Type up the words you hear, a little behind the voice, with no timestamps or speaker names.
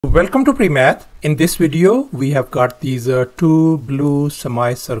Welcome to PreMath. In this video, we have got these two blue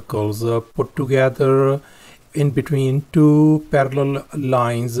semicircles put together in between two parallel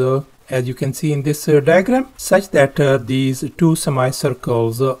lines, as you can see in this diagram, such that these two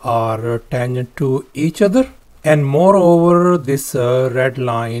semicircles are tangent to each other. And moreover, this red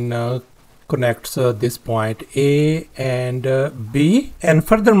line connects this point A and B, and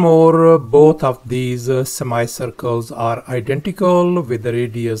furthermore both of these semicircles are identical with the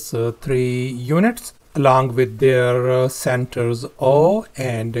radius 3 units along with their centers O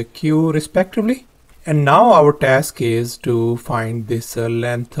and Q respectively. And now our task is to find this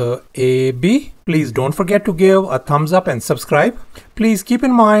length AB. Please don't forget to give a thumbs up and subscribe. Please keep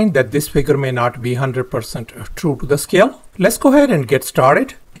in mind that this figure may not be 100% true to the scale. Let's go ahead and get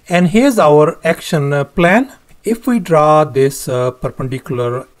started. And here's our action plan. If we draw this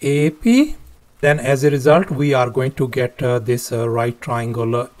perpendicular AP, then as a result we are going to get this right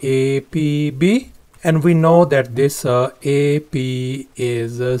triangle APB. And we know that this AP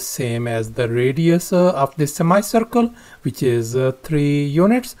is same as the radius of this semicircle, which is 3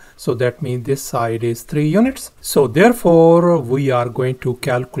 units. So that means this side is 3 units. So therefore we are going to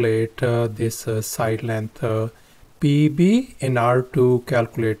calculate this side length PB in order to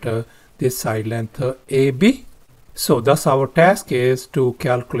calculate this side length AB. So thus our task is to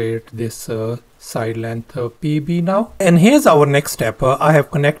calculate this side length PB now. And here's our next step. I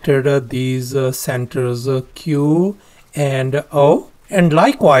have connected these centers Q and O. And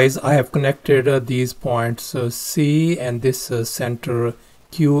likewise I have connected these points C and this center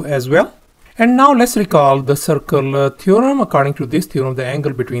Q as well. And now let's recall the circle theorem. According to this theorem, the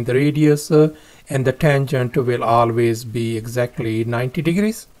angle between the radius and the tangent will always be exactly 90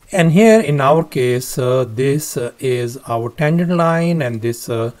 degrees. And here in our case, this is our tangent line and this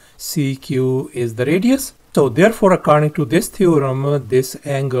CQ is the radius. So therefore, according to this theorem, this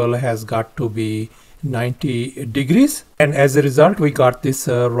angle has got to be 90 degrees. And as a result, we got this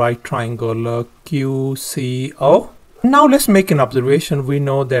right triangle QCO. Now let's make an observation. We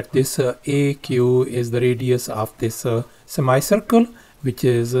know that this AQ is the radius of this semicircle, which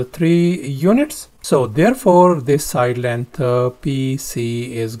is 3 units. So therefore this side length PC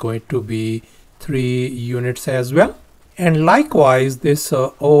is going to be 3 units as well. And likewise this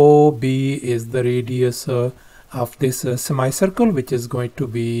OB is the radius of this semicircle, which is going to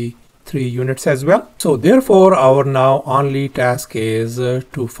be 3 units as well. So therefore our now only task is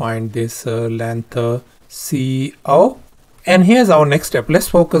to find this length CO. And here's our next step. Let's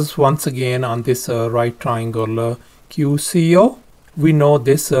focus once again on this right triangle QCO. We know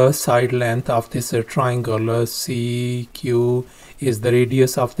this side length of this triangle CQ is the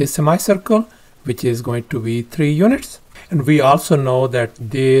radius of this semicircle, which is going to be 3 units. And we also know that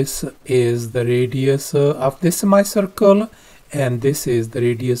this is the radius of this semicircle and this is the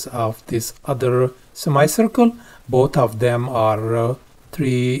radius of this other semicircle. Both of them are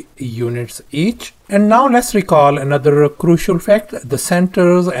 3 units each. And now let's recall another crucial fact. The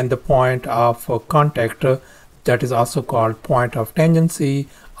centers and the point of contact, that is also called point of tangency,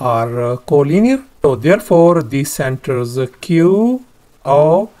 are collinear. So therefore these centers Q,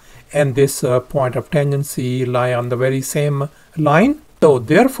 O and this point of tangency lie on the very same line. So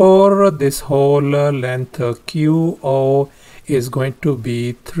therefore this whole length QO is going to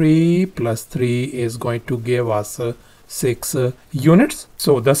be 3 plus 3 is going to give us 6 units.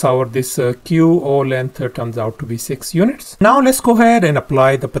 So thus our this QO length turns out to be 6 units. Now let's go ahead and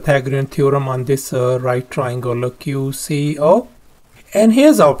apply the Pythagorean theorem on this right triangle QCO. And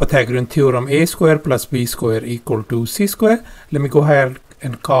here's our Pythagorean theorem: a square plus b square equal to c square. Let me go ahead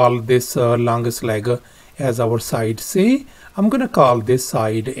and call this longest leg as our side C. I'm going to call this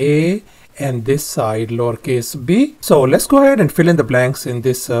side A and this side lowercase b. So let's go ahead and fill in the blanks in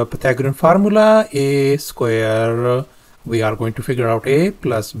this Pythagorean formula. A square, we are going to figure out A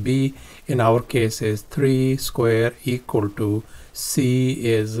plus B in our case is 3 square equal to C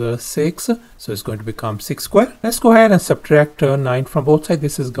is 6. So it's going to become 6 square. Let's go ahead and subtract 9 from both sides.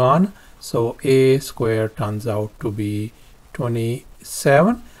 This is gone. So A square turns out to be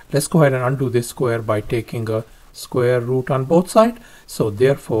 27. Let's go ahead and undo this square by taking a square root on both sides. So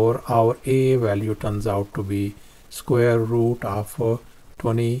therefore our A value turns out to be square root of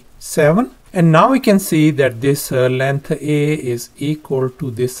 27. And now we can see that this length A is equal to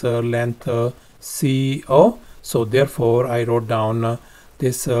this length CO. So therefore I wrote down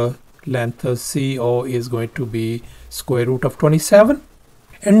this length CO is going to be square root of 27.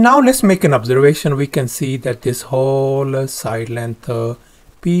 And now let's make an observation. We can see that this whole side length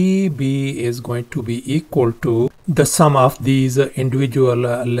PB is going to be equal to the sum of these individual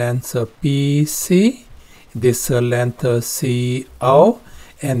lengths PC, this length CO,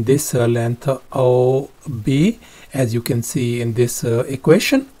 and this length OB, as you can see in this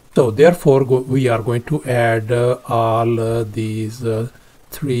equation. So therefore we are going to add all these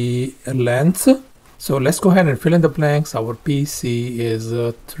three lengths. So let's go ahead and fill in the blanks. Our PC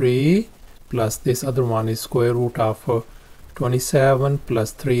is 3 plus this other one is square root of 27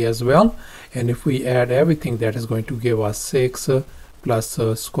 plus 3 as well. And if we add everything, that is going to give us 6 plus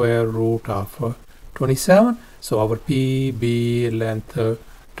square root of 27. So our PB length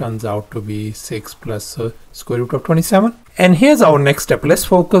turns out to be 6 plus square root of 27. And here's our next step. Let's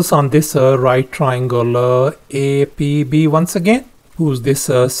focus on this right triangle APB once again, whose this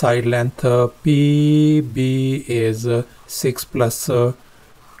side length PB is 6 plus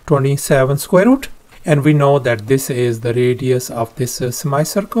 27 square root. And we know that this is the radius of this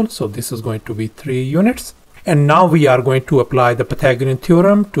semicircle, so this is going to be 3 units. And now we are going to apply the Pythagorean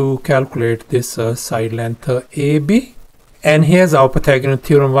theorem to calculate this side length AB. And here's our Pythagorean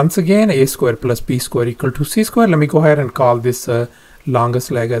theorem once again: a square plus b square equal to c square. Let me go ahead and call this longest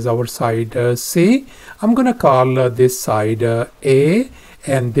leg as our side C. I'm going to call this side A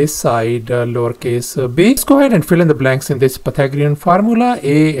and this side lowercase b. Let's go ahead and fill in the blanks in this Pythagorean formula.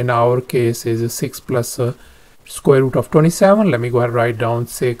 A in our case is 6 plus square root of 27. Let me go ahead and write down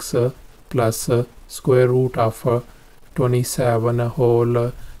 6 plus square root of 27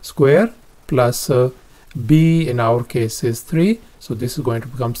 whole square plus b in our case is 3. So this is going to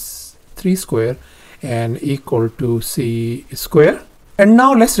become 3 square and equal to c square. And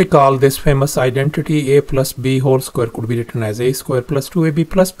now let's recall this famous identity: a plus b whole square could be written as a square plus 2ab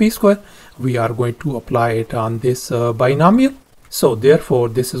plus b square. We are going to apply it on this binomial. So therefore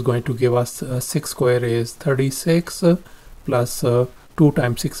this is going to give us 6 square is 36 plus 2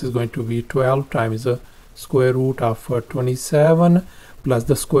 times 6 is going to be 12 times square root of 27 plus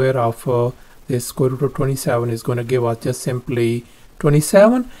the square of this square root of 27 is going to give us just simply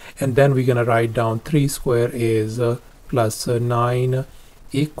 27. And then we're going to write down 3 square is plus 9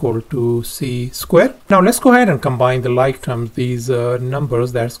 equal to c square. Now let's go ahead and combine the like terms, these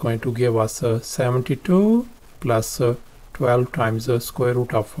numbers. That's going to give us 72 plus 12 times the square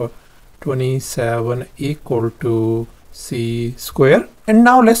root of 27 equal to c square. And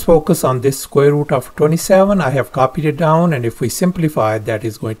now let's focus on this square root of 27. I have copied it down, and if we simplify, that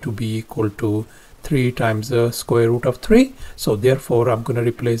is going to be equal to 3 times the square root of 3. So therefore I'm going to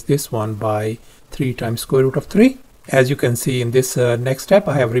replace this one by 3 times square root of 3. As you can see in this next step,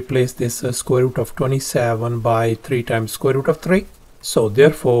 I have replaced this square root of 27 by 3 times square root of 3. So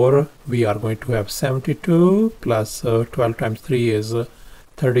therefore we are going to have 72 plus 12 times 3 is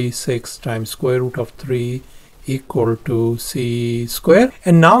 36 times square root of 3 equal to c square.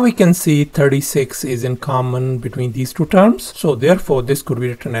 And now we can see 36 is in common between these two terms. So therefore this could be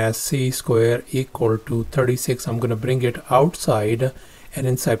written as c square equal to 36. I'm going to bring it outside, and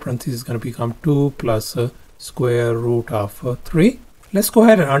inside parentheses is going to become 2 plus square root of 3. Let's go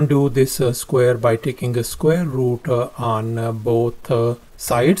ahead and undo this square by taking a square root on both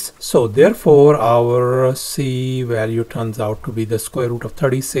sides. So therefore our c value turns out to be the square root of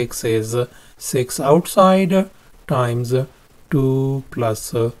 36 is 6 outside times 2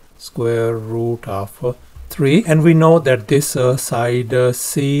 plus square root of 3. And we know that this side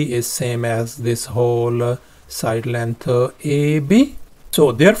C is same as this whole side length AB.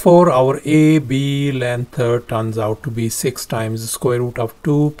 So therefore our AB length turns out to be 6 times square root of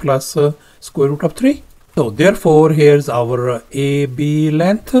 2 plus square root of 3. So therefore here's our AB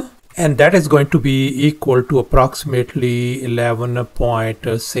length, and that is going to be equal to approximately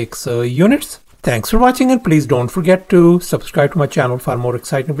 11.6 units. Thanks for watching, and please don't forget to subscribe to my channel for more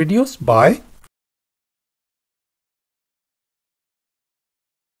exciting videos. Bye.